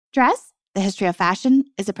Dress, The History of Fashion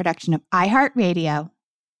is a production of iHeartRadio.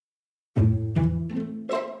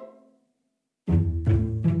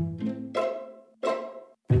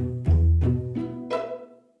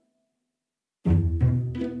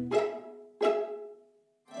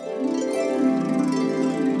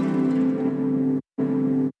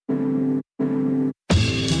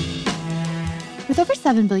 With over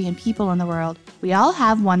 7 billion people in the world, we all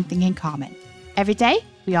have one thing in common. Every day,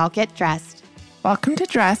 we all get dressed. Welcome to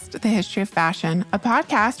Dressed, The History of Fashion, a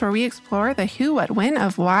podcast where we explore the who, what, when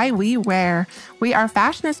of why we wear. We are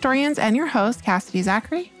fashion historians and your host, Cassidy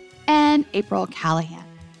Zachary. And April Callahan.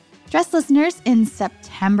 Dressed listeners, in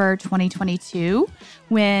September 2022,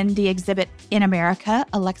 when the exhibit In America,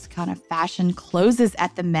 a Lexicon of Fashion closes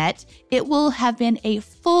at the Met, it will have been a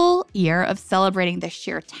full year of celebrating the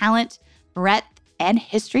sheer talent, breadth, and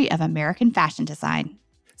history of American fashion design.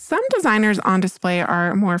 Some designers on display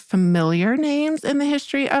are more familiar names in the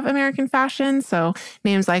history of American fashion. So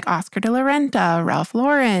names like Oscar de la Renta, Ralph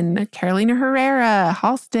Lauren, Carolina Herrera,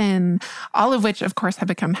 Halston, all of which, of course, have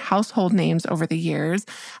become household names over the years.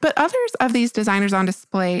 But others of these designers on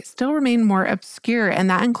display still remain more obscure, and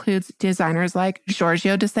that includes designers like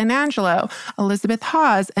Giorgio de St. Angelo, Elizabeth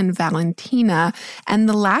Hawes, and Valentina. And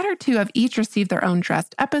the latter two have each received their own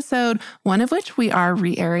Dressed episode, one of which we are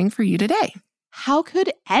re-airing for you today. How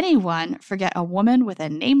could anyone forget a woman with a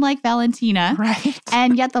name like Valentina? Right.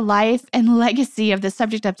 And yet the life and legacy of the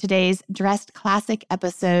subject of today's Dressed Classic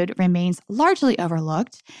episode remains largely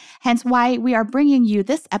overlooked, hence why we are bringing you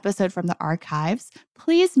this episode from the archives.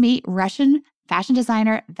 Please meet Russian fashion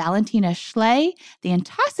designer Valentina Schley, the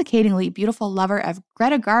intoxicatingly beautiful lover of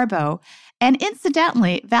Greta Garbo. And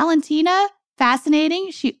incidentally, Valentina,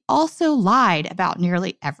 fascinating, she also lied about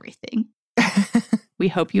nearly everything. We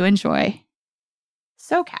hope you enjoy.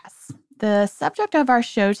 So, Cass, the subject of our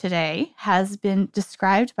show today has been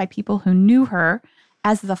described by people who knew her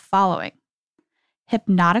as the following: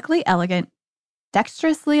 hypnotically elegant,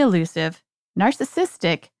 dexterously elusive,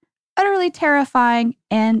 narcissistic, utterly terrifying,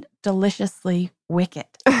 and deliciously wicked.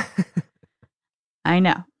 I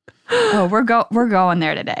know. Oh, we're going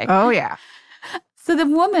there today. Oh, yeah. So the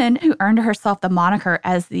woman who earned herself the moniker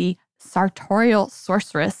as the sartorial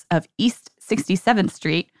sorceress of East 67th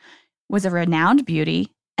Street was a renowned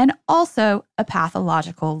beauty and also a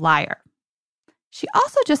pathological liar. She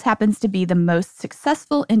also just happens to be the most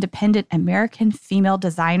successful independent American female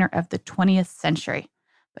designer of the 20th century,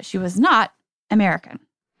 but she was not American.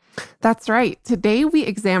 That's right. Today we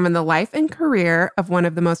examine the life and career of one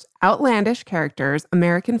of the most outlandish characters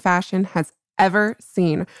American fashion has ever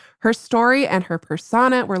seen. Her story and her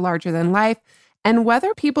persona were larger than life, and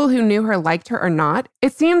whether people who knew her liked her or not,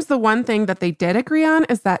 it seems the one thing that they did agree on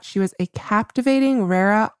is that she was a captivating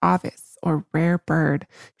rara avis, or rare bird.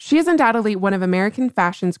 She is undoubtedly one of American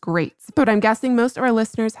fashion's greats, but I'm guessing most of our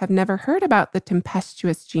listeners have never heard about the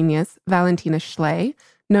tempestuous genius, Valentina Schley,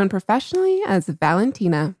 known professionally as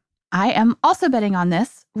Valentina. I am also betting on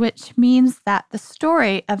this, which means that the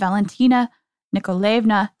story of Valentina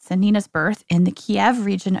Nikolaevna Sanina's birth in the Kiev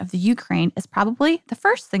region of the Ukraine is probably the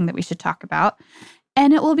first thing that we should talk about.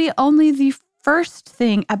 And it will be only the first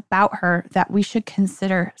thing about her that we should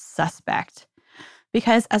consider suspect.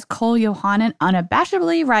 Because as Cole Yohannan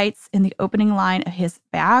unabashedly writes in the opening line of his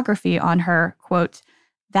biography on her, quote,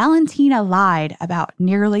 Valentina lied about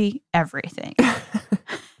nearly everything.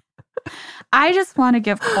 I just want to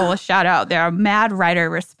give Cole a shout out there. A mad writer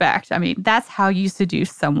respect. I mean, that's how you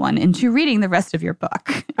seduce someone into reading the rest of your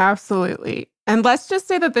book. Absolutely. And let's just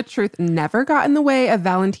say that the truth never got in the way of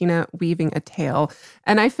Valentina weaving a tale.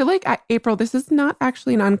 And I feel like, April, this is not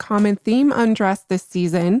actually an uncommon theme on Dress this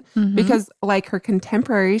season, because like her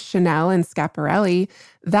contemporaries Chanel and Schiaparelli,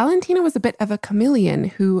 Valentina was a bit of a chameleon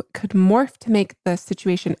who could morph to make the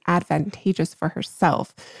situation advantageous for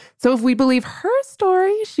herself. So if we believe her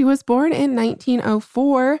story, she was born in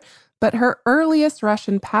 1904, but her earliest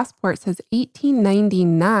Russian passport says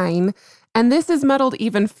 1899. And this is muddled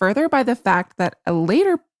even further by the fact that a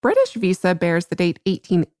later British visa bears the date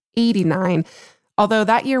 1889, although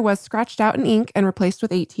that year was scratched out in ink and replaced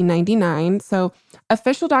with 1899. So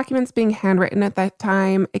official documents being handwritten at that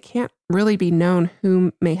time, it can't really be known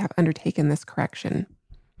who may have undertaken this correction.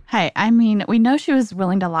 Hey, I mean, we know she was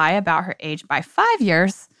willing to lie about her age by 5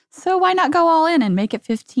 years, so why not go all in and make it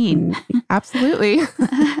 15? Absolutely.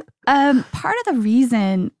 Part of the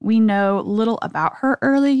reason we know little about her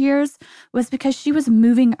early years was because she was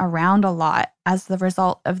moving around a lot as the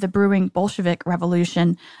result of the brewing Bolshevik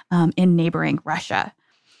Revolution in neighboring Russia.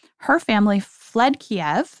 Her family fled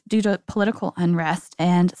Kiev due to political unrest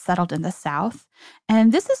and settled in the south.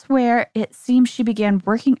 And this is where it seems she began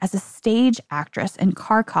working as a stage actress in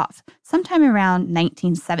Kharkov sometime around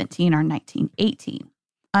 1917 or 1918.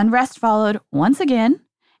 Unrest followed once again,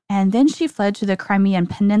 and then she fled to the Crimean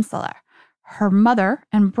Peninsula. Her mother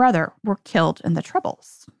and brother were killed in the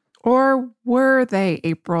Troubles. Or were they,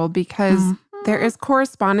 April? Because there is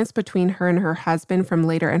correspondence between her and her husband from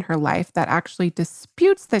later in her life that actually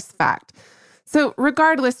disputes this fact. So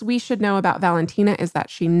regardless, we should know about Valentina is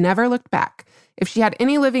that she never looked back. If she had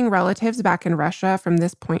any living relatives back in Russia from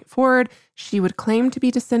this point forward, she would claim to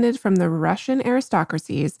be descended from the Russian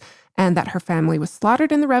aristocracies and that her family was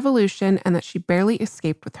slaughtered in the revolution and that she barely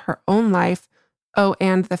escaped with her own life. Oh,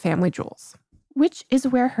 and the family jewels. Which is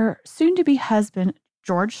where her soon-to-be husband,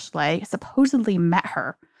 George Schley, supposedly met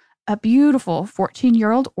her, a beautiful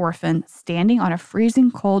 14-year-old orphan standing on a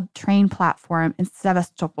freezing cold train platform in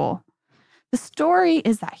Sevastopol. The story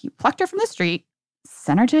is that he plucked her from the street,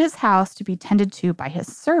 sent her to his house to be tended to by his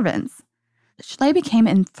servants. Schley became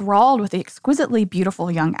enthralled with the exquisitely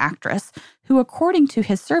beautiful young actress who, according to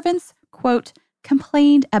his servants, quote,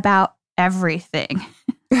 complained about everything.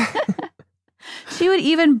 She would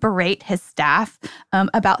even berate his staff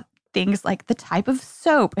about things like the type of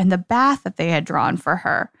soap and the bath that they had drawn for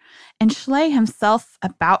her. And Schley himself,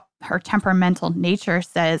 about her temperamental nature,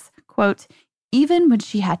 says, quote, even when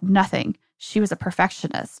she had nothing, she was a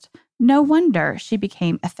perfectionist. No wonder she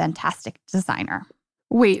became a fantastic designer.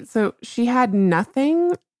 Wait, so she had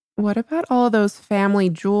nothing? What about all of those family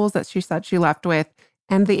jewels that she said she left with?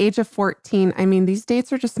 And the age of 14, I mean, these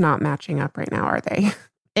dates are just not matching up right now, are they?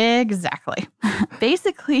 Exactly.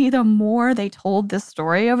 Basically, the more they told this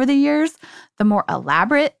story over the years, the more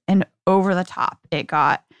elaborate and over the top it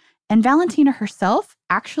got. And Valentina herself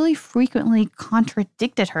actually frequently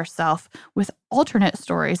contradicted herself with alternate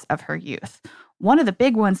stories of her youth. One of the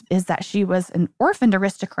big ones is that she was an orphaned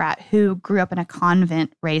aristocrat who grew up in a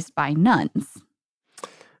convent raised by nuns.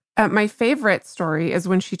 My favorite story is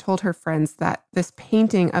when she told her friends that this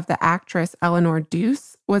painting of the actress Eleanor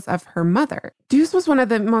Duse was of her mother. Duse was one of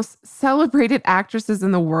the most celebrated actresses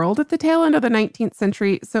in the world at the tail end of the 19th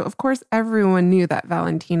century, so of course everyone knew that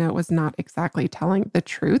Valentina was not exactly telling the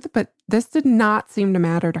truth, but this did not seem to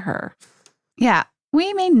matter to her. Yeah,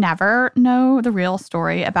 we may never know the real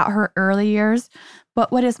story about her early years,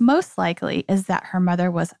 but what is most likely is that her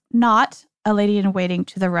mother was not a lady-in-waiting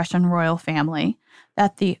to the Russian royal family,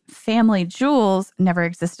 that the family jewels never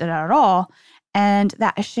existed at all, and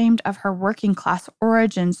that ashamed of her working-class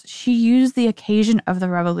origins, she used the occasion of the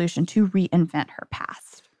revolution to reinvent her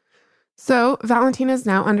past. So Valentina is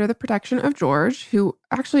now under the protection of George, who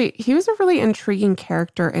actually, he was a really intriguing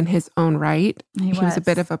character in his own right. He was a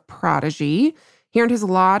bit of a prodigy. He earned his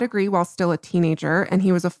law degree while still a teenager, and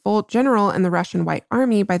he was a full general in the Russian White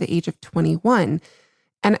Army by the age of 21.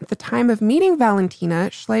 And at the time of meeting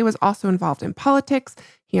Valentina, Schley was also involved in politics.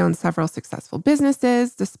 He owned several successful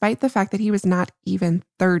businesses, despite the fact that he was not even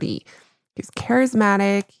 30. He was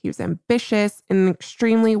charismatic, he was ambitious, and an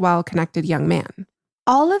extremely well-connected young man.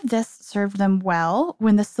 All of this served them well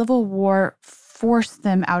when the Civil War forced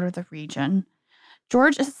them out of the region.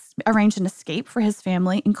 George arranged an escape for his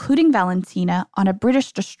family, including Valentina, on a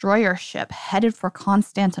British destroyer ship headed for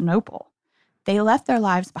Constantinople. They left their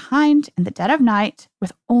lives behind in the dead of night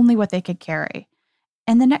with only what they could carry.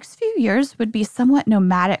 And the next few years would be somewhat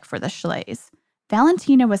nomadic for the Schleys.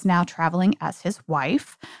 Valentina was now traveling as his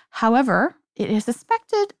wife. However, it is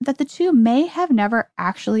suspected that the two may have never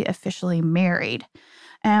actually officially married.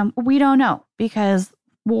 We don't know because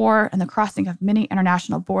war and the crossing of many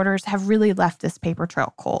international borders have really left this paper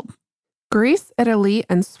trail cold. Greece, Italy,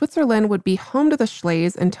 and Switzerland would be home to the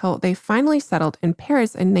Schleys until they finally settled in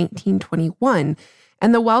Paris in 1921.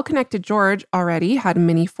 And the well-connected George already had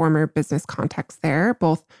many former business contacts there,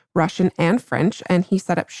 both Russian and French, and he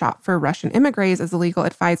set up shop for Russian immigrants as a legal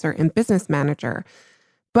advisor and business manager.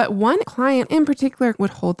 But one client in particular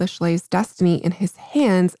would hold the Schleys' destiny in his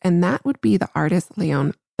hands, and that would be the artist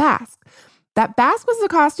Léon Basque. That Basque was the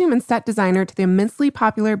costume and set designer to the immensely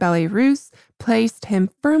popular Ballet Russe, placed him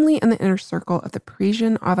firmly in the inner circle of the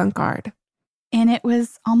Parisian avant-garde. And it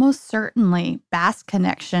was almost certainly Basque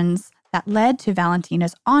connections that led to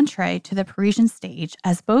Valentina's entree to the Parisian stage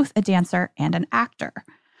as both a dancer and an actor.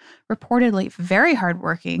 Reportedly very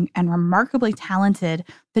hardworking and remarkably talented,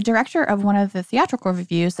 the director of one of the theatrical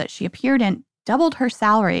revues that she appeared in doubled her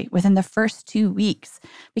salary within the first 2 weeks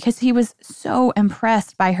because he was so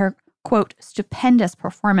impressed by her, quote, stupendous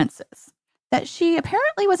performances. That she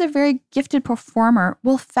apparently was a very gifted performer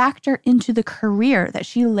will factor into the career that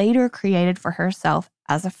she later created for herself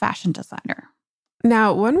as a fashion designer.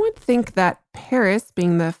 Now, one would think that Paris,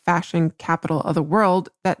 being the fashion capital of the world,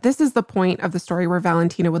 that this is the point of the story where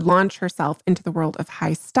Valentina would launch herself into the world of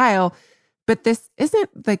high style. But this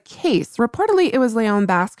isn't the case. Reportedly, it was Léon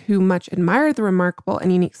Basque who much admired the remarkable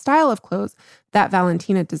and unique style of clothes that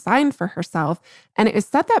Valentina designed for herself. And it is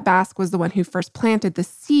said that Basque was the one who first planted the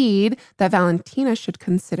seed that Valentina should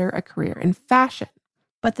consider a career in fashion.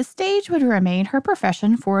 But the stage would remain her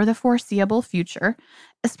profession for the foreseeable future,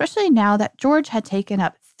 especially now that George had taken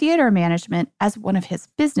up theater management as one of his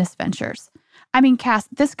business ventures. I mean, Cass,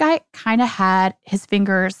 this guy kind of had his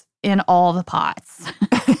fingers in all the pots.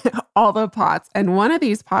 All the pots. And one of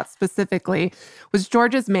these pots specifically was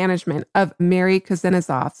George's management of Mary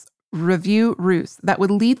Kuznetsov's Revue Russe that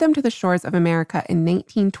would lead them to the shores of America in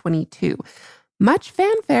 1922. Much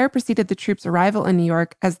fanfare preceded the troupe's arrival in New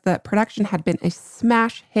York as the production had been a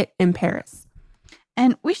smash hit in Paris.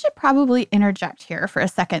 And we should probably interject here for a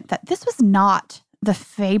second that this was not the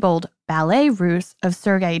fabled Ballet Russe of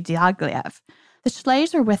Sergei Diaghilev. The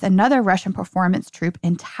Schley's were with another Russian performance troupe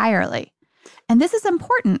entirely. And this is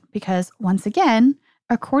important because, once again,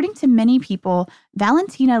 according to many people,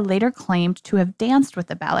 Valentina later claimed to have danced with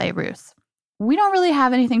the Ballet Russe. We don't really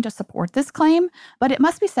have anything to support this claim, but it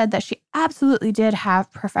must be said that she absolutely did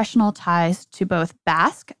have professional ties to both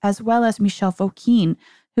Basque as well as Michel Fokine,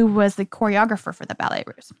 who was the choreographer for the Ballet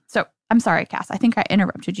Russe. So I'm sorry, Cass, I think I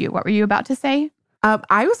interrupted you. What were you about to say?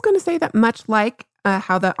 I was going to say that much like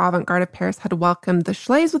how the avant-garde of Paris had welcomed the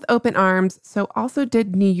Schley's with open arms, so also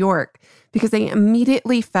did New York, because they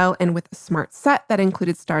immediately fell in with a smart set that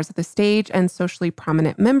included stars of the stage and socially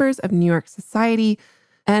prominent members of New York society.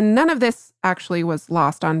 And none of this actually was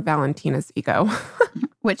lost on Valentina's ego.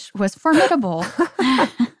 Which was formidable.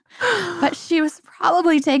 But she was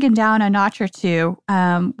probably taken down a notch or two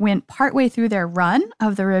when partway through their run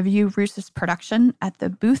of the Revue Russe's production at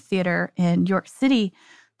the Booth Theater in New York City,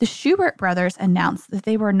 the Schubert brothers announced that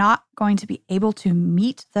they were not going to be able to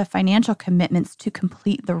meet the financial commitments to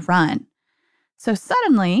complete the run. So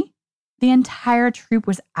suddenly, the entire troupe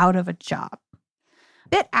was out of a job.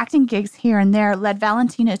 Bit acting gigs here and there led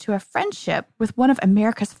Valentina to a friendship with one of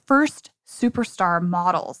America's first superstar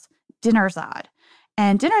models, Dinnerzade.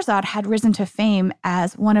 And Dinnerzade had risen to fame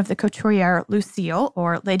as one of the couturière Lucille,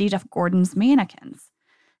 or Lady Duff Gordon's mannequins.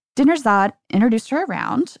 Dinnerzade introduced her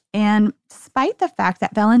around, and despite the fact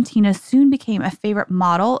that Valentina soon became a favorite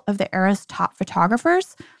model of the era's top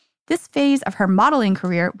photographers, this phase of her modeling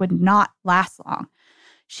career would not last long.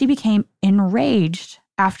 She became enraged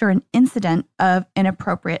after an incident of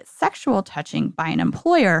inappropriate sexual touching by an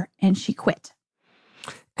employer, and she quit.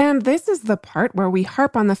 And this is the part where we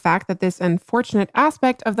harp on the fact that this unfortunate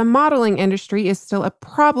aspect of the modeling industry is still a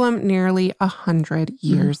problem nearly 100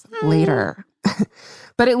 years later.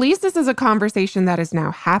 But at least this is a conversation that is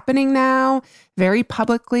now happening now, very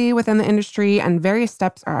publicly within the industry, and various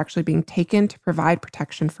steps are actually being taken to provide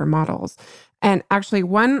protection for models. And actually,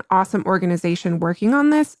 one awesome organization working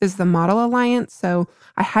on this is the Model Alliance. So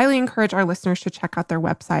I highly encourage our listeners to check out their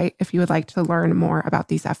website if you would like to learn more about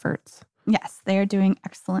these efforts. Yes, they are doing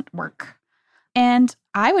excellent work. And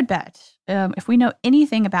I would bet, if we know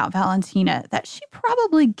anything about Valentina, that she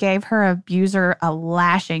probably gave her abuser a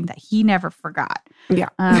lashing that he never forgot. Yeah.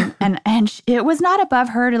 It was not above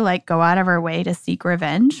her to go out of her way to seek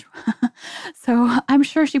revenge. So I'm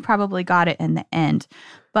sure she probably got it in the end.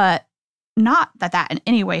 But not that in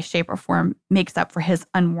any way, shape, or form makes up for his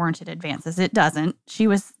unwarranted advances. It doesn't. She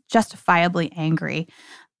was justifiably angry.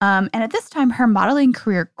 And at this time, her modeling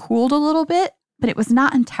career cooled a little bit, but it was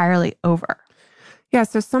not entirely over. Yeah,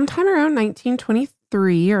 so sometime around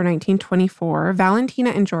 1923 or 1924,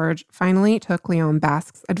 Valentina and George finally took Léon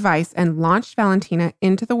Basque's advice and launched Valentina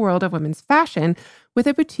into the world of women's fashion with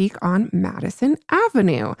a boutique on Madison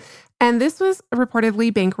Avenue. And this was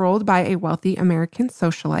reportedly bankrolled by a wealthy American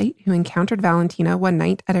socialite who encountered Valentina one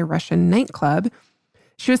night at a Russian nightclub.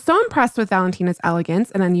 She was so impressed with Valentina's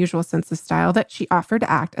elegance and unusual sense of style that she offered to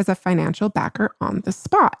act as a financial backer on the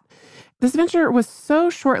spot. This venture was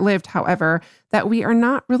so short-lived, however, that we are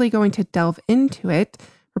not really going to delve into it.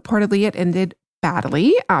 Reportedly, it ended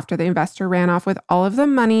badly after the investor ran off with all of the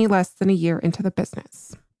money less than a year into the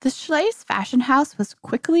business. The Schley's fashion house was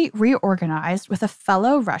quickly reorganized with a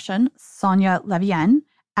fellow Russian, Sonia Levienne,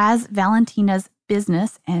 as Valentina's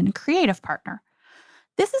business and creative partner.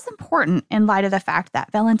 This is important in light of the fact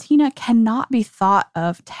that Valentina cannot be thought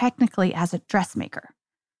of technically as a dressmaker.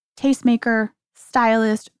 Tastemaker,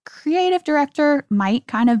 stylist, creative director might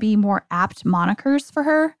kind of be more apt monikers for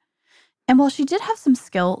her. And while she did have some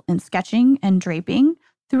skill in sketching and draping,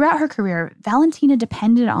 throughout her career, Valentina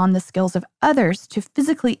depended on the skills of others to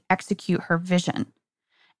physically execute her vision.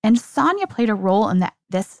 And Sonia played a role in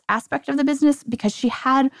this aspect of the business because she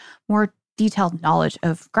had more detailed knowledge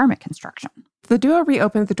of garment construction. The duo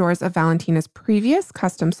reopened the doors of Valentina's previous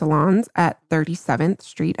custom salons at 37th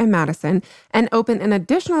Street and Madison and opened an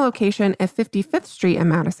additional location at 55th Street and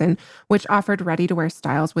Madison, which offered ready-to-wear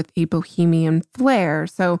styles with a bohemian flair.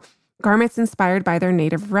 So garments inspired by their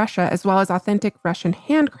native Russia, as well as authentic Russian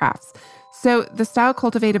handcrafts. So the style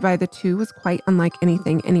cultivated by the two was quite unlike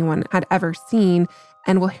anything anyone had ever seen.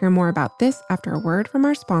 And we'll hear more about this after a word from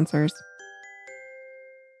our sponsors.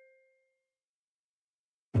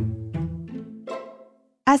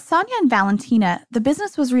 As Sonia and Valentina, the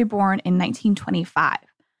business was reborn in 1925.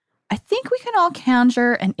 I think we can all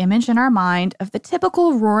conjure an image in our mind of the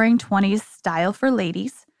typical roaring 20s style for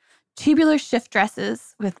ladies. Tubular shift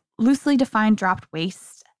dresses with loosely defined dropped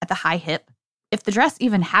waists at the high hip. If the dress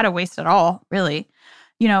even had a waist at all, really.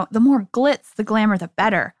 You know, the more glitz, the glamour, the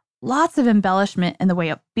better. Lots of embellishment in the way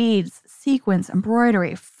of beads, sequins,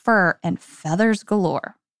 embroidery, fur, and feathers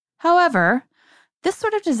galore. However, this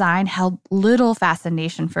sort of design held little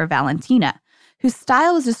fascination for Valentina, whose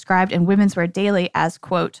style was described in Women's Wear Daily as,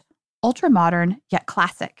 quote, ultra-modern yet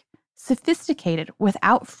classic, sophisticated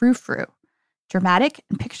without frou-frou, dramatic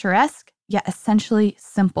and picturesque yet essentially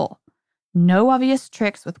simple. No obvious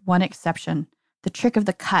tricks with one exception, the trick of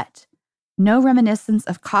the cut. No reminiscence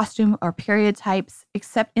of costume or period types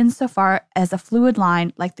except insofar as a fluid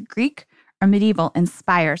line like the Greek or medieval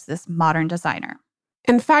inspires this modern designer.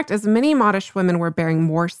 In fact, as many modish women were bearing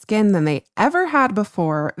more skin than they ever had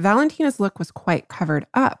before, Valentina's look was quite covered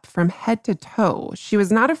up from head to toe. She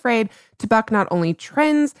was not afraid to buck not only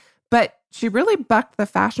trends, but she really bucked the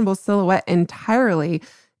fashionable silhouette entirely.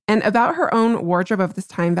 And about her own wardrobe of this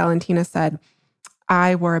time, Valentina said,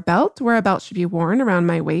 I wore a belt where a belt should be worn around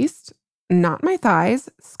my waist, not my thighs.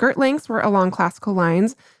 Skirt lengths were along classical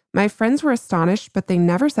lines. My friends were astonished, but they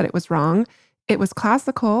never said it was wrong. It was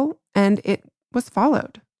classical, and it was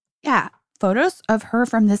followed. Yeah, photos of her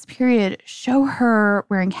from this period show her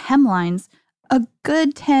wearing hemlines a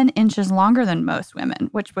good 10 inches longer than most women,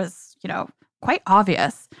 which was, quite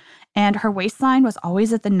obvious. And her waistline was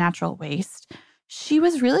always at the natural waist. She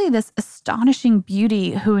was really this astonishing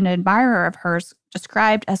beauty who an admirer of hers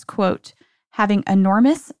described as, quote, having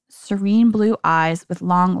enormous, serene blue eyes with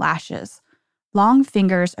long lashes, long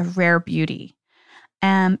fingers of rare beauty.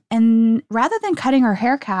 And rather than cutting her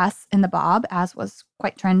hair casts in the bob, as was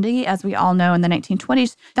quite trendy, as we all know in the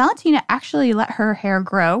 1920s, Valentina actually let her hair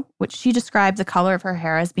grow, which she described the color of her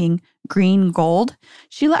hair as being green gold.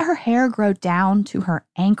 She let her hair grow down to her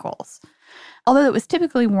ankles, although it was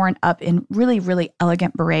typically worn up in really, really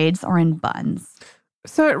elegant braids or in buns.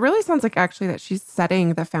 So it really sounds like actually that she's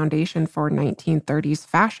setting the foundation for 1930s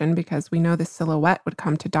fashion because we know the silhouette would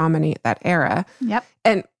come to dominate that era. Yep.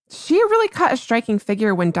 And she really cut a striking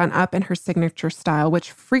figure when done up in her signature style,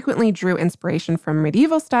 which frequently drew inspiration from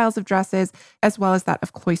medieval styles of dresses, as well as that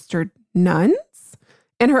of cloistered nuns.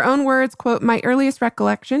 In her own words, quote, my earliest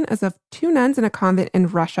recollection is of 2 nuns in a convent in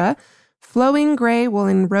Russia, flowing gray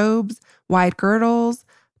woolen robes, wide girdles,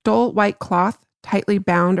 dull white cloth, tightly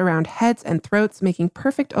bound around heads and throats, making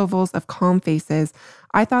perfect ovals of calm faces.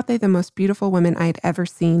 I thought they the most beautiful women I had ever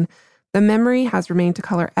seen. The memory has remained to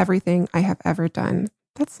color everything I have ever done.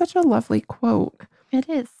 That's such a lovely quote. It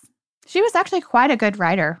is. She was actually quite a good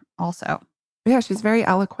writer also. Yeah, she's very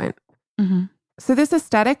eloquent. Mm-hmm. So this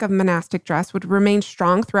aesthetic of monastic dress would remain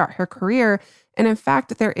strong throughout her career. And in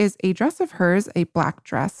fact, there is a dress of hers, a black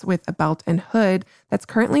dress with a belt and hood, that's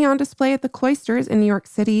currently on display at the Cloisters in New York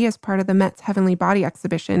City as part of the Met's Heavenly Body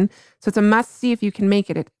exhibition. So it's a must-see if you can make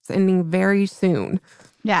it. It's ending very soon.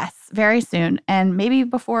 Yes, very soon. And maybe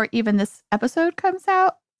before even this episode comes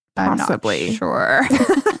out. Possibly. I'm not sure.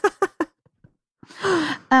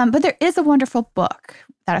 But there is a wonderful book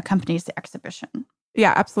that accompanies the exhibition.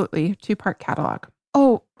 Yeah, absolutely. 2-part catalog.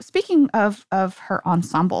 Oh, speaking of her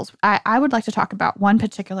ensembles, I would like to talk about one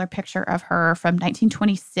particular picture of her from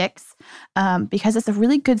 1926 because it's a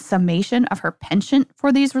really good summation of her penchant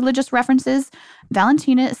for these religious references.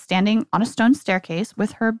 Valentina is standing on a stone staircase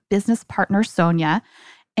with her business partner, Sonia,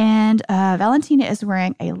 and Valentina is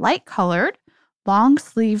wearing a light-colored,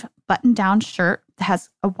 long-sleeve button-down shirt that has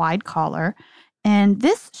a wide collar. And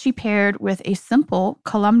this she paired with a simple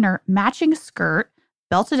columnar matching skirt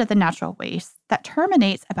belted at the natural waist that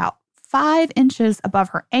terminates about 5 inches above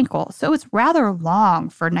her ankle. So it's rather long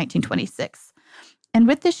for 1926. And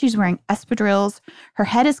with this, she's wearing espadrilles. Her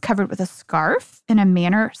head is covered with a scarf in a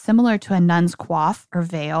manner similar to a nun's coif or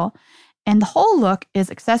veil. And the whole look is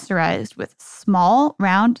accessorized with small,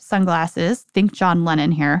 round sunglasses. Think John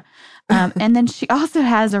Lennon here. And then she also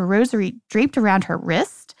has a rosary draped around her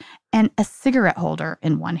wrist and a cigarette holder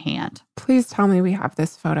in one hand. Please tell me we have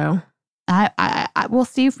this photo. We'll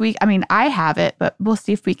see if we, I mean, I have it, but we'll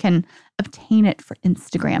see if we can obtain it for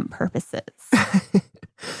Instagram purposes.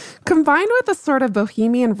 Combined with a sort of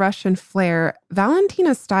bohemian Russian flair,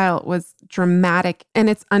 Valentina's style was dramatic in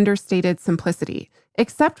its understated simplicity.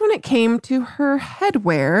 Except when it came to her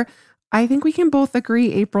headwear, I think we can both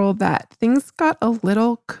agree, April, that things got a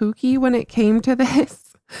little kooky when it came to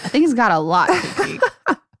this. Things got a lot kooky.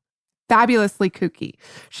 Fabulously kooky.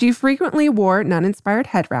 She frequently wore nun-inspired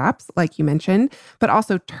head wraps, like you mentioned, but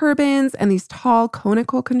also turbans and these tall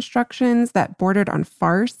conical constructions that bordered on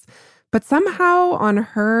farce. But somehow on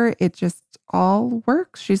her, it just all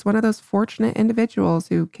works. She's one of those fortunate individuals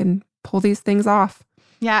who can pull these things off.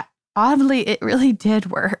 Yeah, oddly, it really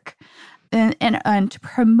did work. And to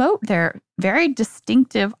promote their very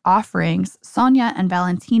distinctive offerings, Sonia and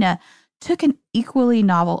Valentina took an equally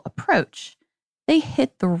novel approach. They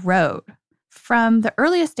hit the road. From the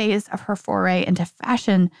earliest days of her foray into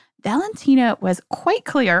fashion, Valentina was quite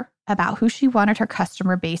clear about who she wanted her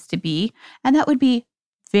customer base to be, and that would be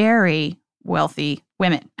very wealthy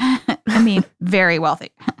women. I mean, very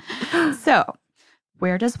wealthy. So,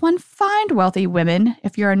 where does one find wealthy women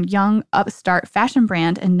if you're a young upstart fashion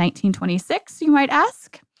brand in 1926, you might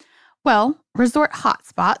ask? Well, resort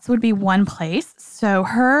hotspots would be one place. So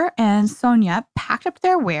her and Sonia packed up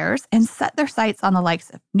their wares and set their sights on the likes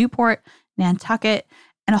of Newport, Nantucket,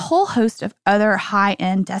 and a whole host of other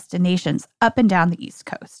high-end destinations up and down the East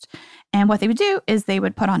Coast. And what they would do is they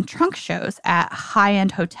would put on trunk shows at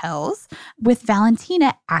high-end hotels with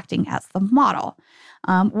Valentina acting as the model.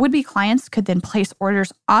 Would-be clients could then place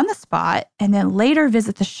orders on the spot and then later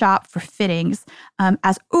visit the shop for fittings,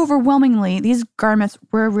 as overwhelmingly these garments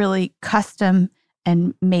were really custom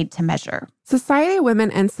and made to measure. Society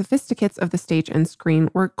women and sophisticates of the stage and screen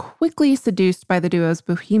were quickly seduced by the duo's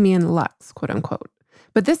bohemian luxe, quote unquote.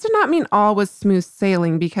 But this did not mean all was smooth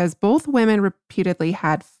sailing because both women reputedly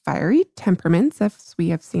had fiery temperaments, as we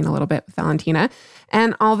have seen a little bit with Valentina.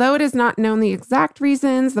 And although it is not known the exact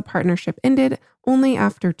reasons, the partnership ended only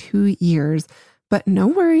after 2 years. But no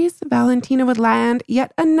worries, Valentina would land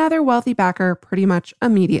yet another wealthy backer pretty much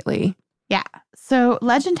immediately. Yeah. So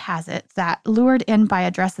legend has it that lured in by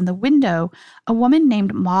a dress in the window, a woman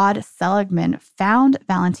named Maud Seligman found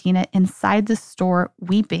Valentina inside the store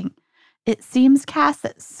weeping. It seems, Cass,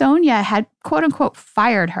 that Sonia had, quote unquote,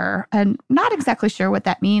 fired her. And not exactly sure what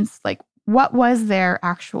that means. Like, what was their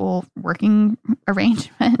actual working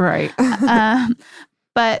arrangement? Right.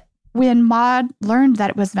 But when Maud learned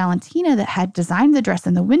that it was Valentina that had designed the dress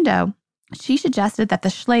in the window, she suggested that the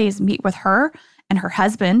Schleys meet with her and her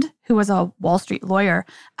husband, who was a Wall Street lawyer,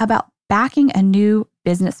 about backing a new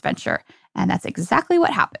business venture. And that's exactly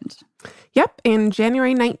what happened. Yep. In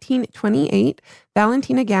January 1928,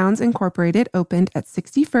 Valentina Gowns Incorporated opened at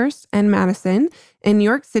 61st and Madison in New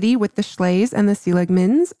York City with the Schleys and the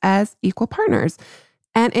Seligmans as equal partners.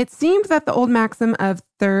 And it seems that the old maxim of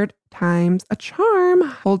third time's a charm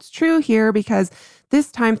holds true here because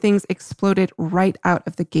this time things exploded right out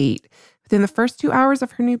of the gate. Within the first 2 hours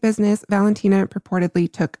of her new business, Valentina purportedly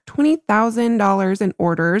took $20,000 in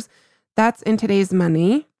orders. That's in today's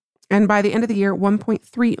money. And by the end of the year,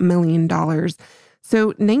 $1.3 million. So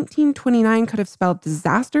 1929 could have spelled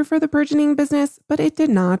disaster for the burgeoning business, but it did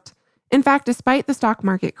not. In fact, despite the stock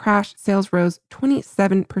market crash, sales rose 27%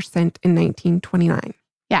 in 1929.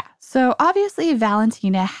 Yeah. So obviously,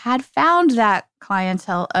 Valentina had found that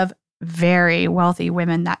clientele of very wealthy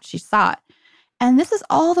women that she sought. And this is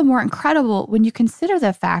all the more incredible when you consider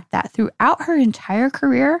the fact that throughout her entire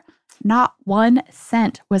career, not 1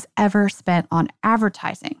 cent was ever spent on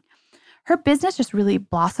advertising. Her business just really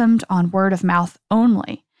blossomed on word of mouth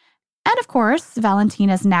only. And of course,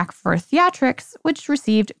 Valentina's knack for theatrics, which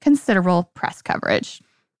received considerable press coverage.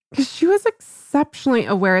 Because she was exceptionally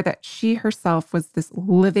aware that she herself was this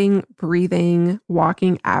living, breathing,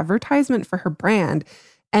 walking advertisement for her brand.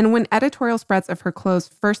 And when editorial spreads of her clothes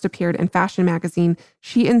first appeared in Fashion Magazine,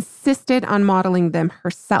 she insisted on modeling them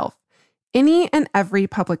herself. Any and every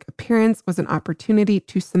public appearance was an opportunity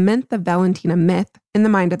to cement the Valentina myth in the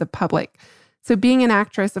mind of the public. So being an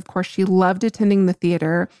actress, of course, she loved attending the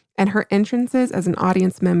theater, and her entrances as an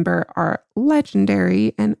audience member are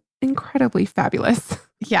legendary and incredibly fabulous.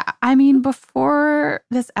 Yeah, I mean, before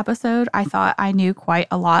this episode, I thought I knew quite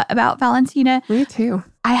a lot about Valentina. Me too.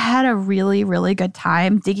 I had a really, really good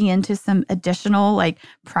time digging into some additional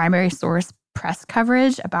primary source press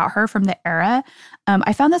coverage about her from the era.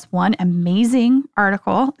 I found this one amazing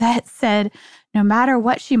article that said no matter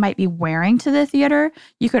what she might be wearing to the theater,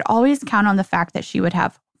 you could always count on the fact that she would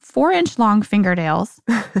have 4-inch long fingernails,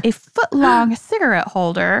 a foot-long cigarette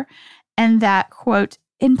holder, and that, quote,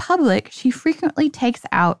 in public, she frequently takes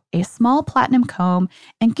out a small platinum comb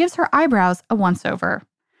and gives her eyebrows a once-over.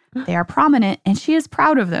 They are prominent, and she is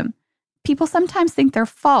proud of them. People sometimes think they're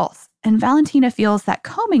false, and Valentina feels that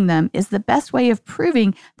combing them is the best way of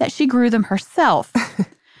proving that she grew them herself.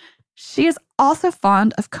 She is also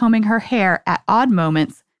fond of combing her hair at odd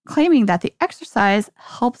moments, claiming that the exercise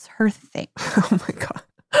helps her think. Oh my God.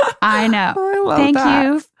 I know. I love Thank that.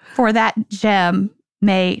 you for that gem,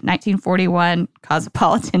 May 1941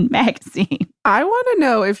 Cosmopolitan magazine. I want to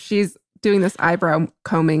know if she's doing this eyebrow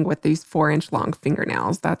combing with these 4-inch long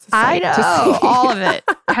fingernails. That's a sight to see. All of it.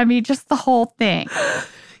 I mean, just the whole thing.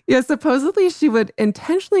 Yeah, supposedly she would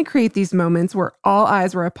intentionally create these moments where all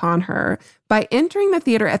eyes were upon her by entering the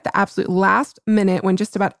theater at the absolute last minute when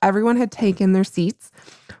just about everyone had taken their seats.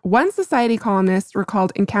 One Society columnist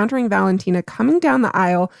recalled encountering Valentina coming down the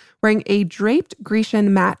aisle wearing a draped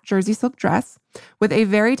Grecian matte jersey silk dress with a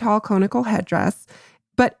very tall conical headdress.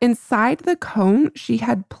 But inside the cone, she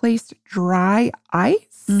had placed dry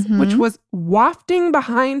ice, which was wafting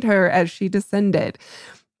behind her as she descended.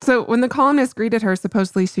 So when the columnist greeted her,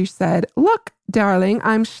 supposedly she said, "Look, darling,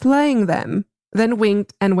 I'm slaying them," then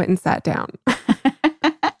winked and went and sat down.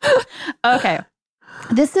 Okay.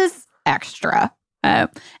 This is extra.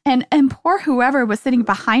 And poor whoever was sitting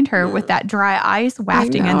behind her with that dry ice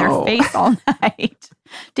wafting in their face all night.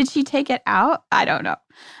 Did she take it out? I don't know.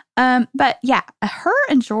 But yeah, her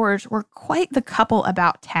and George were quite the couple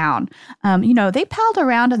about town. They palled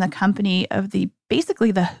around in the company of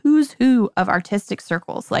basically the who's who of artistic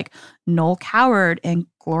circles like Noel Coward and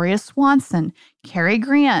Gloria Swanson, Cary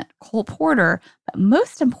Grant, Cole Porter, but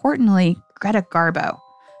most importantly, Greta Garbo,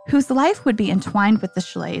 whose life would be entwined with the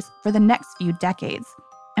Schley's for the next few decades.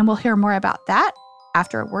 And we'll hear more about that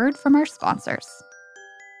after a word from our sponsors.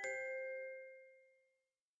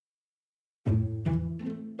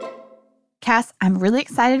 Cass, I'm really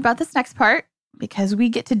excited about this next part because we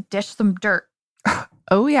get to dish some dirt.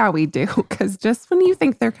 Oh, yeah, we do. Because just when you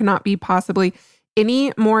think there cannot be possibly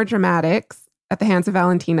any more dramatics at the hands of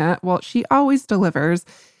Valentina, well, she always delivers.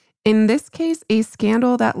 In this case, a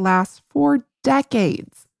scandal that lasts for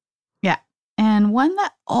decades. Yeah. And one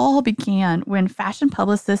that all began when fashion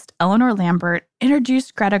publicist Eleanor Lambert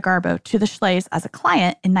introduced Greta Garbo to the Schley's as a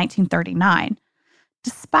client in 1939.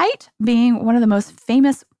 Despite being one of the most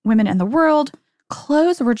famous women in the world,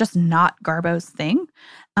 clothes were just not Garbo's thing.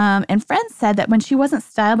 And friends said that when she wasn't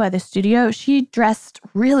styled by the studio, she dressed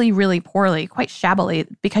really, really poorly, quite shabbily,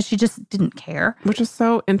 because she just didn't care. Which is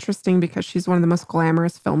so interesting because she's one of the most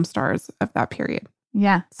glamorous film stars of that period.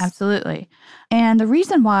 Yeah, absolutely. And the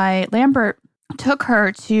reason why Lambert took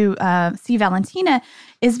her to see Valentina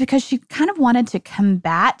is because she kind of wanted to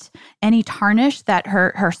combat any tarnish that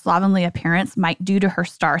her slovenly appearance might do to her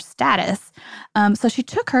star status. So she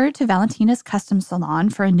took her to Valentina's custom salon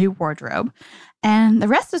for a new wardrobe. And the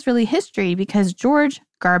rest is really history because George,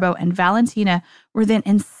 Garbo, and Valentina were then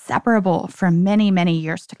inseparable for many, many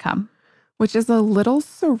years to come. Which is a little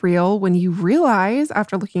surreal when you realize,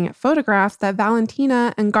 after looking at photographs, that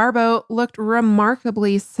Valentina and Garbo looked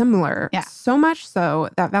remarkably similar. Yeah. So much so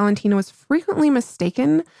that Valentina was frequently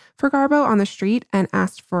mistaken for Garbo on the street and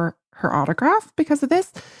asked for her autograph because of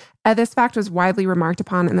this. This fact was widely remarked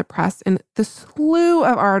upon in the press in the slew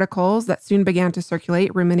of articles that soon began to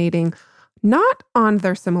circulate, ruminating not on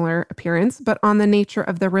their similar appearance, but on the nature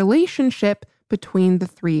of the relationship between the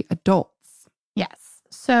three adults. Yes.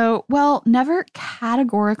 So, while never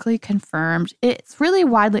categorically confirmed, it's really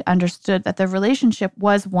widely understood that the relationship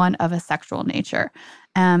was one of a sexual nature,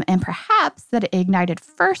 and perhaps that it ignited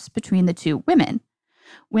first between the two women.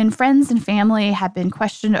 When friends and family have been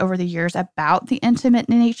questioned over the years about the intimate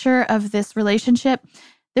nature of this relationship,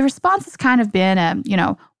 the response has kind of been,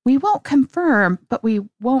 we won't confirm, but we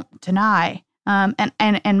won't deny.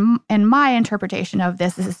 And my interpretation of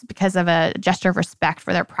this is because of a gesture of respect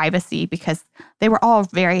for their privacy, because they were all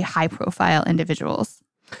very high-profile individuals.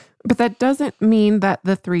 But that doesn't mean that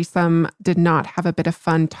the threesome did not have a bit of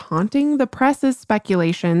fun taunting the press's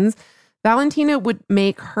speculations. Valentina would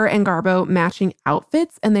make her and Garbo matching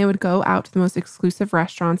outfits, and they would go out to the most exclusive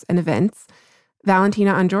restaurants and events.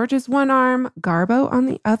 Valentina on George's one arm, Garbo on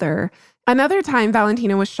the other. Another time,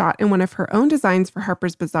 Valentina was shot in one of her own designs for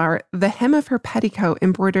Harper's Bazaar, the hem of her petticoat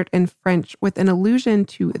embroidered in French with an allusion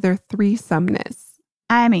to their threesomeness.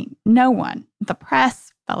 I mean, no one, the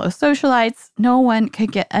press, fellow socialites, no one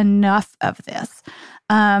could get enough of this.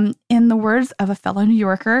 In the words of a fellow New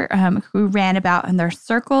Yorker who ran about in their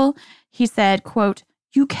circle, he said, quote,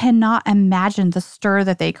 "You cannot imagine the stir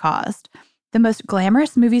that they caused. The most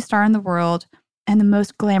glamorous movie star in the world, and the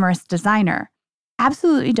most glamorous designer,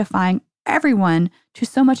 absolutely defying everyone to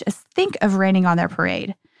so much as think of raining on their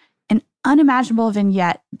parade. An unimaginable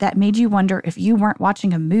vignette that made you wonder if you weren't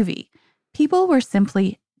watching a movie. People were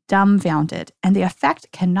simply dumbfounded, and the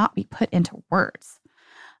effect cannot be put into words.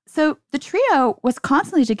 So the trio was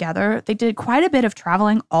constantly together. They did quite a bit of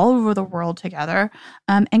traveling all over the world together.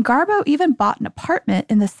 And Garbo even bought an apartment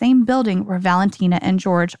in the same building where Valentina and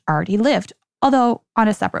George already lived, although on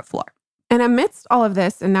a separate floor. And amidst all of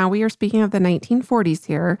this, and now we are speaking of the 1940s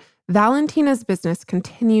here, Valentina's business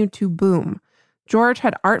continued to boom. George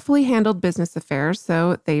had artfully handled business affairs,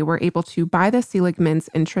 so they were able to buy the Seligman's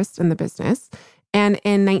interest in the business. And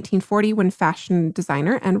in 1940, when fashion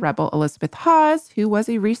designer and rebel Elizabeth Hawes, who was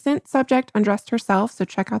a recent subject, undressed herself, so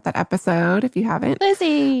check out that episode if you haven't.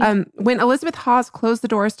 Lizzie! When Elizabeth Hawes closed the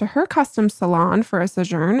doors to her custom salon for a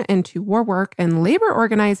sojourn into war work and labor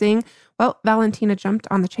organizing, well, Valentina jumped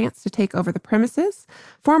on the chance to take over the premises,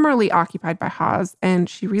 formerly occupied by Hawes, and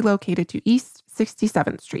she relocated to East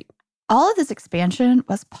 67th Street. All of this expansion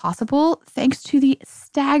was possible thanks to the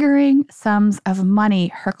staggering sums of money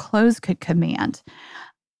her clothes could command.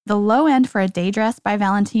 The low end for a day dress by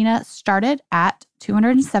Valentina started at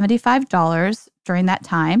 $275 during that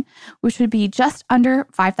time, which would be just under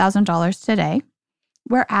 $5,000 today,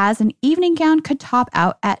 whereas an evening gown could top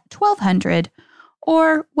out at $1,200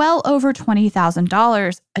 or well over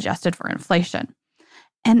 $20,000 adjusted for inflation.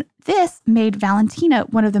 And this made Valentina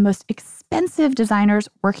one of the most expensive designers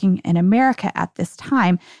working in America at this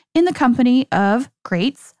time, in the company of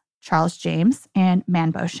greats Charles James and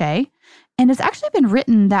Man Boucher. And it's actually been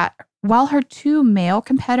written that while her two male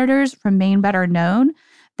competitors remain better known,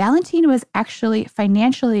 Valentina was actually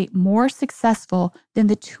financially more successful than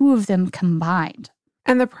the two of them combined.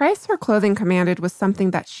 And the price her clothing commanded was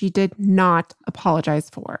something that she did not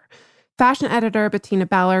apologize for. Fashion editor Bettina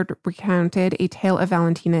Ballard recounted a tale of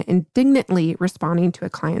Valentina indignantly responding to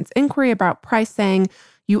a client's inquiry about price, saying,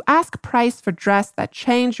 "You ask price for dress that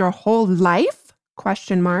changed your whole life?" ?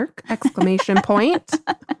 Exclamation point.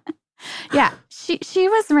 Yeah, she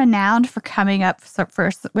was renowned for coming up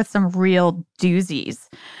with some real doozies.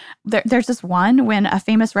 There's this one when a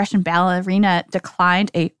famous Russian ballerina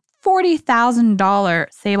declined a $40,000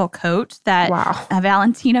 sable coat that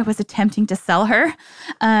Valentina was attempting to sell her.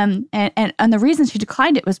 And the reason she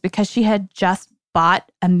declined it was because she had just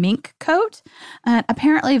bought a mink coat.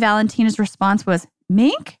 Apparently, Valentina's response was,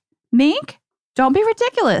 "Mink? Mink? Don't be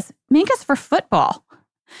ridiculous. Mink is for football."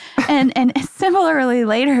 And similarly,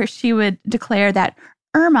 later, she would declare that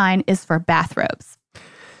ermine is for bathrobes.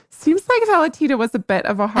 Seems like Valentina was a bit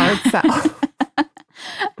of a hard sell.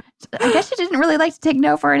 I guess she didn't really like to take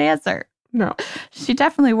no for an answer. No. She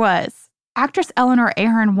definitely was. Actress Eleanor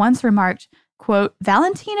Ahern once remarked, quote,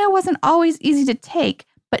 "Valentina wasn't always easy to take,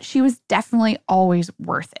 but she was definitely always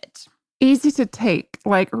worth it." Easy to take,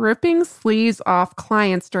 like ripping sleeves off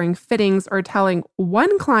clients during fittings or telling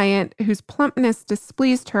one client whose plumpness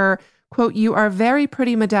displeased her, quote, "You are very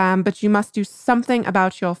pretty, madame, but you must do something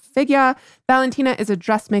about your figure. Valentina is a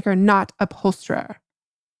dressmaker, not upholsterer."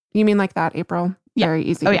 You mean like that, April? Yeah. Very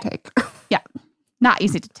easy to take. Yeah, not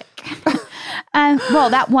easy to take. Well,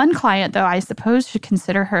 that one client, though, I suppose should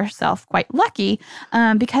consider herself quite lucky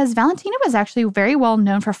because Valentina was actually very well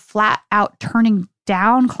known for flat out turning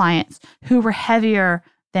down clients who were heavier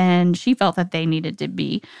than she felt that they needed to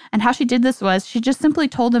be. And how she did this was she just simply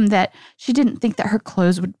told them that she didn't think that her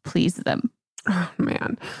clothes would please them. Oh,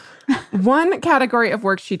 man. One category of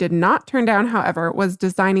work she did not turn down, however, was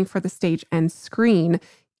designing for the stage and screen.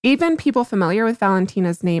 Even people familiar with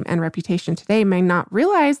Valentina's name and reputation today may not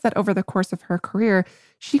realize that over the course of her career,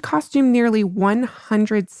 she costumed nearly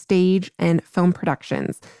 100 stage and film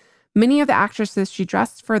productions. Many of the actresses she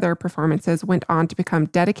dressed for their performances went on to become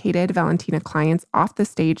dedicated Valentina clients off the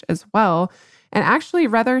stage as well. And actually,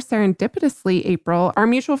 rather serendipitously, April, our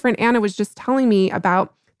mutual friend Anna was just telling me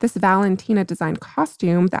about this Valentina designed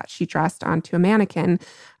costume that she dressed onto a mannequin,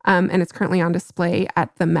 and it's currently on display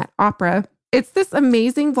at the Met Opera. It's this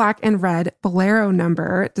amazing black and red bolero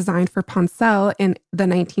number designed for Poncel in the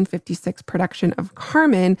 1956 production of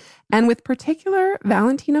Carmen. And with particular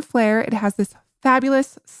Valentina flair, it has this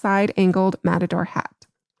fabulous side-angled matador hat.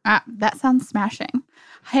 That sounds smashing.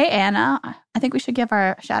 Hey, Anna, I think we should give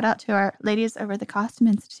our shout out to our ladies over the Costume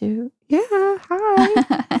Institute. Yeah,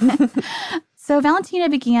 hi. So Valentina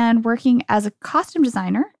began working as a costume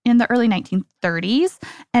designer in the early 1930s,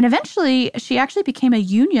 and eventually she actually became a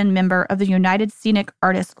union member of the United Scenic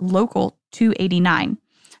Artists Local 289.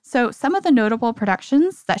 So some of the notable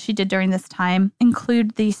productions that she did during this time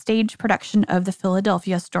include the stage production of The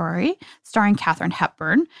Philadelphia Story, starring Katharine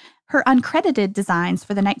Hepburn, her uncredited designs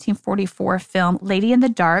for the 1944 film Lady in the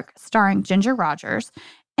Dark, starring Ginger Rogers,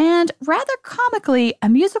 and rather comically, a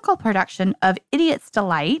musical production of Idiot's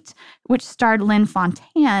Delight, which starred Lynn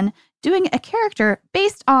Fontanne, doing a character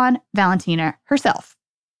based on Valentina herself.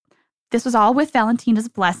 This was all with Valentina's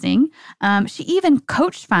blessing. She even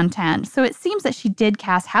coached Fontanne, so it seems that she did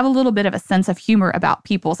have a little bit of a sense of humor about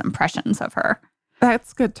people's impressions of her.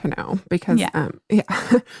 That's good to know because,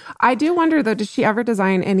 I do wonder, though, did she ever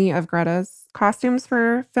design any of Greta's costumes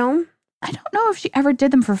for film? I don't know if she ever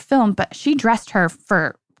did them for film, but she dressed her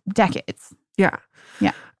for decades. Yeah.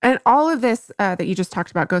 Yeah. And all of this that you just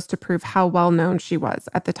talked about goes to prove how well-known she was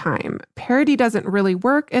at the time. Parody doesn't really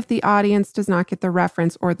work if the audience does not get the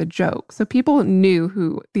reference or the joke. So people knew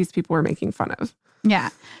who these people were making fun of. Yeah.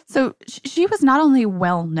 So she was not only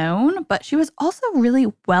well-known, but she was also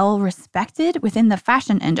really well-respected within the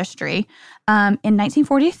fashion industry. In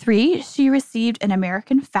 1943, she received an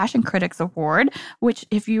American Fashion Critics Award, which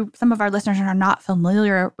some of our listeners are not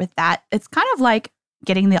familiar with that, it's kind of like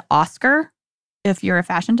getting the Oscar if you're a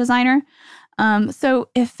fashion designer. So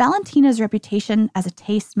if Valentina's reputation as a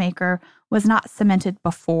tastemaker was not cemented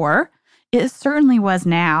before, it certainly was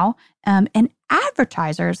now. And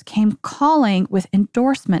advertisers came calling with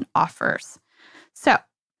endorsement offers. So,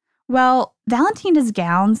 while Valentina's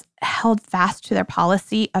gowns held fast to their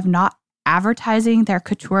policy of not advertising their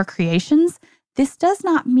couture creations, this does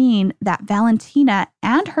not mean that Valentina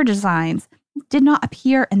and her designs did not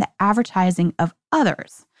appear in the advertising of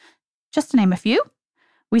others. Just to name a few,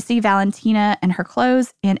 we see Valentina and her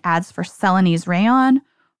clothes in ads for Celanese Rayon,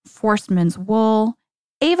 Forstman's Wool,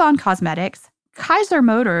 Avon Cosmetics, Kaiser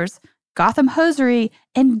Motors, Gotham Hosiery,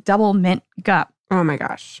 and Double Mint Gum. Oh my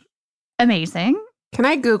gosh. Amazing. Can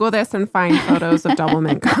I Google this and find photos of Double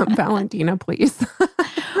Mint Gum, Valentina, please?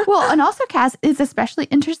 Well, and also, Cass, is especially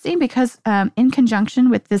interesting because in conjunction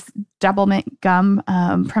with this Double Mint Gum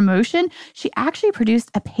promotion, she actually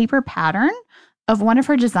produced a paper pattern of one of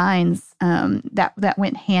her designs that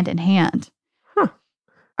went hand in hand. Huh.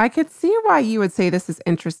 I could see why you would say this is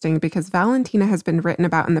interesting because Valentina has been written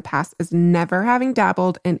about in the past as never having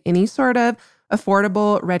dabbled in any sort of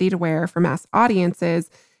affordable, ready-to-wear for mass audiences.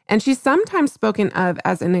 And she's sometimes spoken of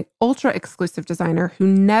as an ultra-exclusive designer who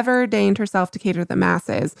never deigned herself to cater to the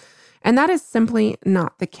masses. And that is simply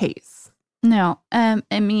not the case. No.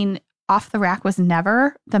 I mean, Off the Rack was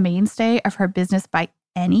never the mainstay of her business by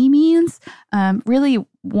any means. Really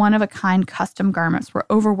one-of-a-kind custom garments were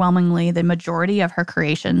overwhelmingly the majority of her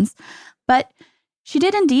creations. But she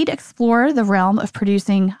did indeed explore the realm of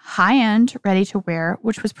producing high-end ready-to-wear,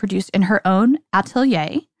 which was produced in her own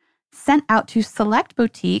atelier, sent out to select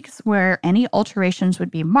boutiques where any alterations would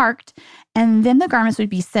be marked, and then the garments would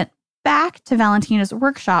be sent back to Valentina's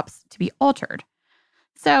workshops to be altered.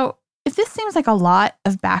 So if this seems like a lot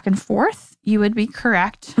of back and forth, you would be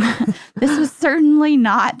correct. This was certainly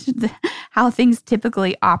not how things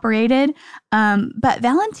typically operated. But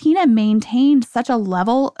Valentina maintained such a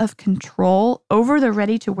level of control over the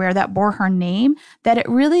ready-to-wear that bore her name that it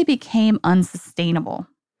really became unsustainable.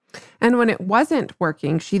 And when it wasn't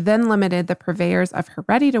working, she then limited the purveyors of her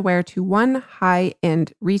ready-to-wear to one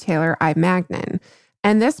high-end retailer, I. Magnin.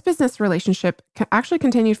 And this business relationship actually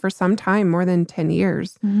continued for some time, more than 10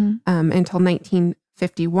 years, until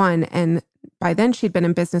 1951. And by then, she'd been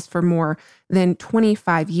in business for more than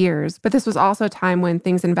 25 years. But this was also a time when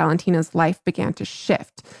things in Valentina's life began to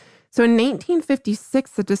shift. So in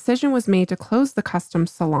 1956, the decision was made to close the custom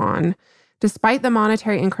salon. Despite the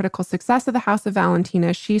monetary and critical success of the House of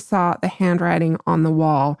Valentina, she saw the handwriting on the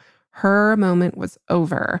wall. Her moment was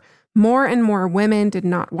over. More and more women did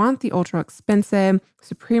not want the ultra-expensive,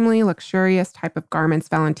 supremely luxurious type of garments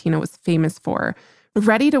Valentina was famous for.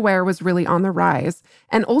 Ready-to-wear was really on the rise.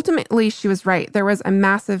 And ultimately, she was right. There was a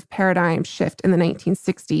massive paradigm shift in the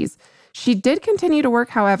 1960s. She did continue to work,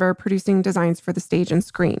 however, producing designs for the stage and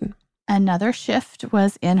screen. Another shift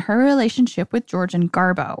was in her relationship with George and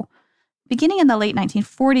Garbo. Beginning in the late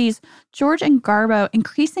 1940s, George and Garbo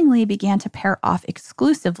increasingly began to pair off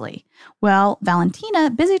exclusively, while Valentina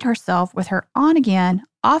busied herself with her on-again,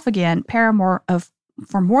 off-again paramour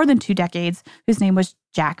for more than 2 decades, whose name was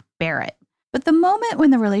Jack Barrett. But the moment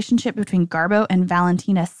when the relationship between Garbo and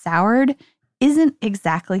Valentina soured isn't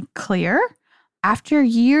exactly clear. After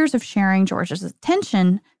years of sharing George's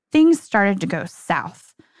attention, things started to go south.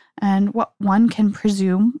 And what one can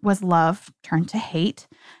presume was love turned to hate,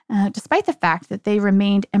 despite the fact that they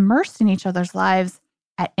remained immersed in each other's lives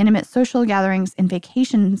at intimate social gatherings and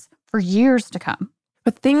vacations for years to come.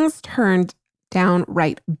 But things turned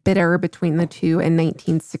downright bitter between the two in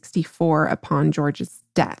 1964 upon George's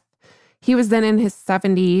death. He was then in his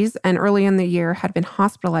 70s and early in the year had been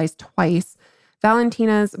hospitalized twice.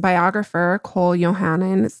 Valentina's biographer, Cole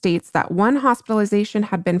Johanan, states that one hospitalization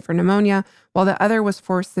had been for pneumonia, while the other was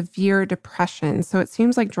for severe depression. So it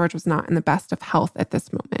seems like George was not in the best of health at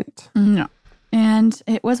this moment. No. And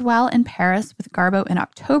it was while in Paris with Garbo in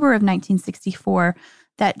October of 1964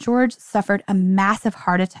 that George suffered a massive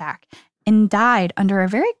heart attack and died under a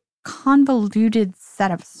very convoluted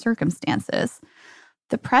set of circumstances.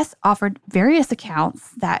 The press offered various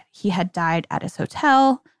accounts that he had died at his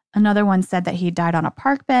hotel. Another one said that he died on a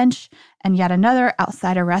park bench, and yet another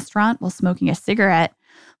outside a restaurant while smoking a cigarette.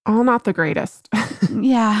 All not the greatest.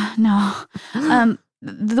 Yeah, no.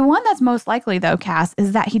 The one that's most likely, though, Cass,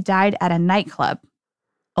 is that he died at a nightclub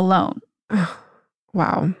alone.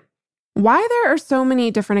 Wow. Why there are so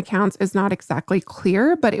many different accounts is not exactly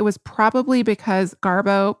clear, but it was probably because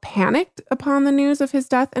Garbo panicked upon the news of his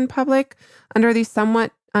death in public under these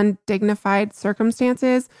somewhat undignified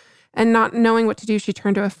circumstances. And not knowing what to do, she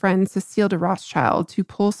turned to a friend, Cecile de Rothschild, to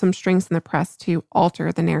pull some strings in the press to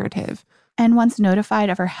alter the narrative. And once notified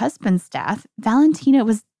of her husband's death, Valentina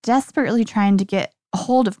was desperately trying to get a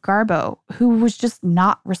hold of Garbo, who was just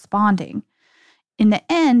not responding. In the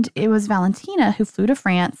end, it was Valentina who flew to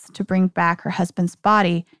France to bring back her husband's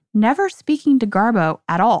body, never speaking to Garbo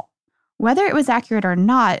at all. Whether it was accurate or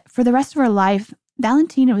not, for the rest of her life,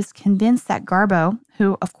 Valentina was convinced that Garbo,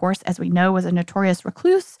 who, of course, as we know, was a notorious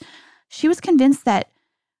recluse, she was convinced that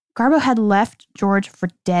Garbo had left George for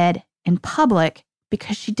dead in public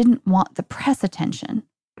because she didn't want the press attention.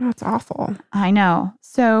 That's awful. I know.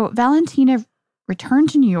 So Valentina returned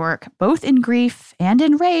to New York, both in grief and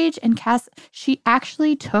in rage. And Cass, she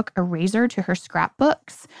actually took a razor to her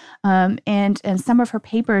scrapbooks. And some of her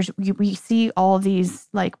papers, we see all these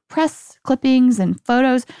like press clippings and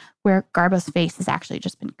photos where Garbo's face has actually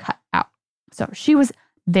just been cut out. So she was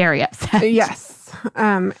very upset. Yes.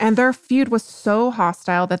 And their feud was so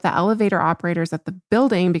hostile that the elevator operators at the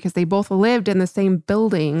building, because they both lived in the same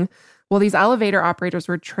building, well, these elevator operators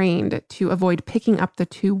were trained to avoid picking up the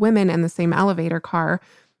two women in the same elevator car,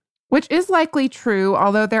 which is likely true,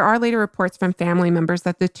 although there are later reports from family members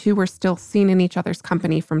that the two were still seen in each other's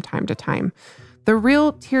company from time to time. The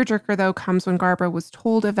real tearjerker, though, comes when Garbo was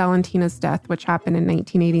told of Valentina's death, which happened in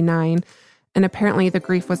 1989, and apparently the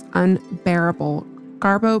grief was unbearable.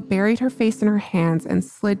 Garbo buried her face in her hands and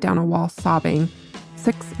slid down a wall sobbing.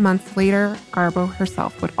 6 months later, Garbo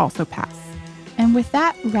herself would also pass. And with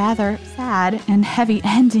that rather sad and heavy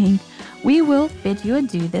ending, we will bid you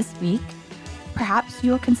adieu this week. Perhaps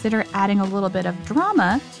you'll consider adding a little bit of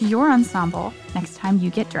drama to your ensemble next time you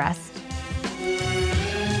get dressed.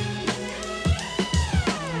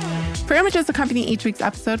 For images accompanying each week's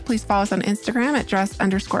episode, please follow us on Instagram at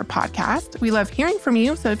dressed_podcast. We love hearing from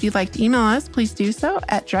you, so if you'd like to email us, please do so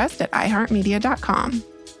at dressed@iheartmedia.com.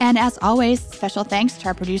 And as always, special thanks to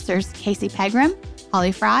our producers, Casey Pegram,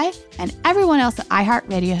 Holly Fry, and everyone else at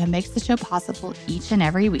iHeartRadio who makes the show possible each and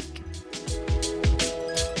every week.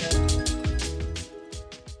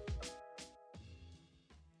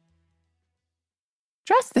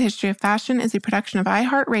 Dressed, the History of Fashion is a production of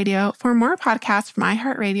iHeartRadio. For more podcasts from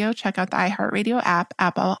iHeartRadio, check out the iHeartRadio app,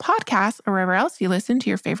 Apple Podcasts, or wherever else you listen to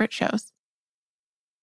your favorite shows.